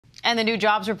And the new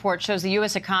jobs report shows the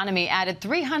U.S. economy added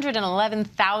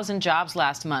 311,000 jobs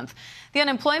last month. The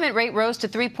unemployment rate rose to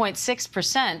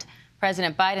 3.6%.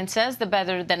 President Biden says the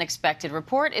better-than-expected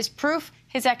report is proof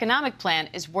his economic plan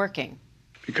is working.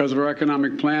 Because of our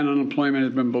economic plan, unemployment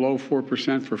has been below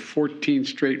 4% for 14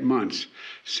 straight months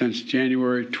since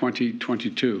January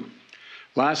 2022.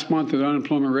 Last month, the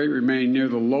unemployment rate remained near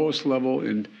the lowest level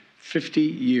in 50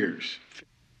 years.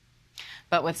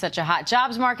 But with such a hot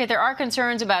jobs market, there are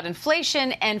concerns about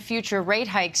inflation and future rate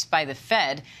hikes by the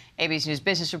Fed. ABC News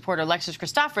business reporter Alexis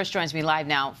Christoforous joins me live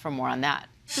now for more on that.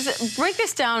 Break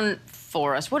this down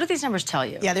for us. What do these numbers tell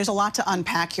you? Yeah, there's a lot to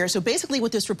unpack here. So basically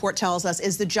what this report tells us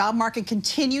is the job market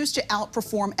continues to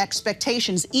outperform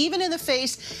expectations, even in the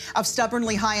face of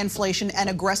stubbornly high inflation and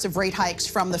aggressive rate hikes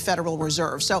from the Federal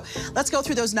Reserve. So let's go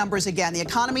through those numbers again. The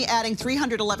economy adding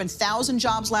 311,000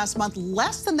 jobs last month,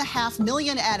 less than the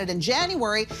 500,000 added in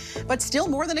January, but still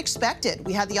more than expected.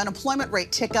 We had the unemployment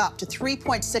rate tick up to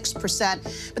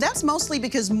 3.6%, but that's mostly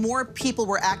because more people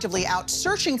were actively out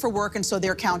searching for work, and so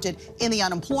they're counted in the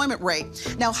unemployment rate.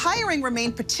 Now, hiring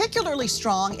remained particularly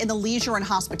strong in the leisure and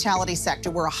hospitality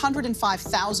sector, where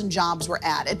 105,000 jobs were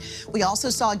added. We also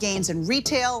saw gains in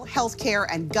retail, healthcare,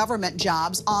 and government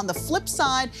jobs. On the flip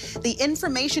side, the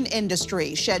information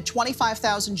industry shed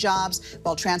 25,000 jobs,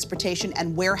 while transportation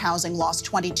and warehousing lost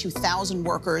 22,000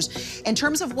 workers. In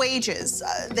terms of wages,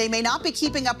 they may not be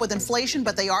keeping up with inflation,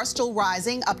 but they are still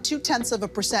rising, up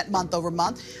 0.2% month over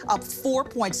month, up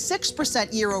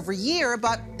 4.6% year over year.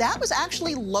 But that was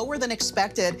actually lower than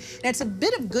expected. And it's a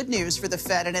bit of good news for the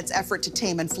Fed in its effort to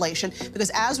tame inflation,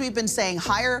 because as we've been saying,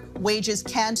 higher wages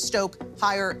can stoke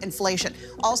higher inflation.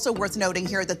 Also worth noting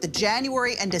here that the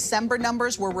January and December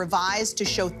numbers were revised to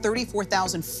show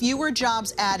 34,000 fewer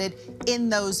jobs added in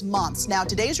those months. Now,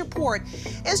 today's report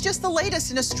is just the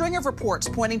latest in a string of reports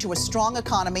pointing to a strong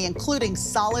economy, including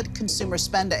solid consumer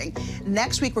spending.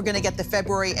 Next week, we're going to get the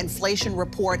February inflation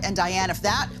report. And Diane, if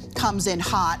that comes in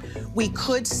hot, we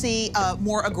could see a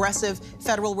more aggressive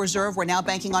Federal Reserve. We're now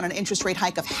banking on an interest rate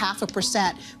hike of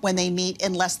 0.5% when they meet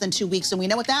in less than 2 weeks. And we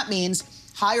know what that means.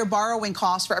 Higher borrowing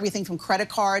costs for everything from credit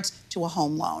cards to a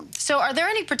home loan. So are there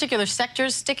any particular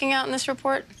sectors sticking out in this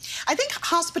report? I think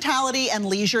hospitality and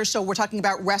leisure, so we're talking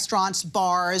about restaurants,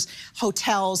 bars,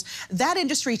 hotels. That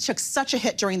industry took such a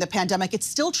hit during the pandemic. It's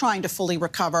still trying to fully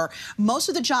recover. Most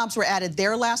of the jobs were added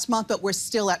there last month, but we're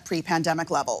still at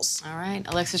pre-pandemic levels. All right,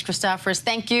 Alexis Christoforous,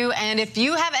 thank you. And if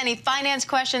you have any finance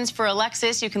questions for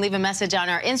Alexis, you can leave a message on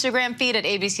our Instagram feed at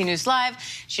ABC News Live.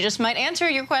 She just might answer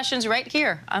your questions right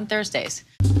here on Thursdays.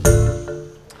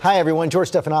 Hi, everyone.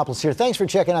 George Stephanopoulos here. Thanks for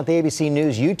checking out the ABC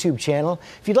News YouTube channel.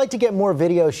 If you'd like to get more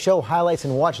videos, show highlights,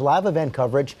 and watch live event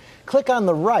coverage, click on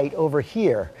the right over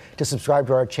here to subscribe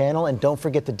to our channel. And don't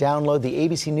forget to download the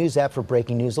ABC News app for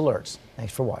breaking news alerts.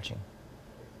 Thanks for watching.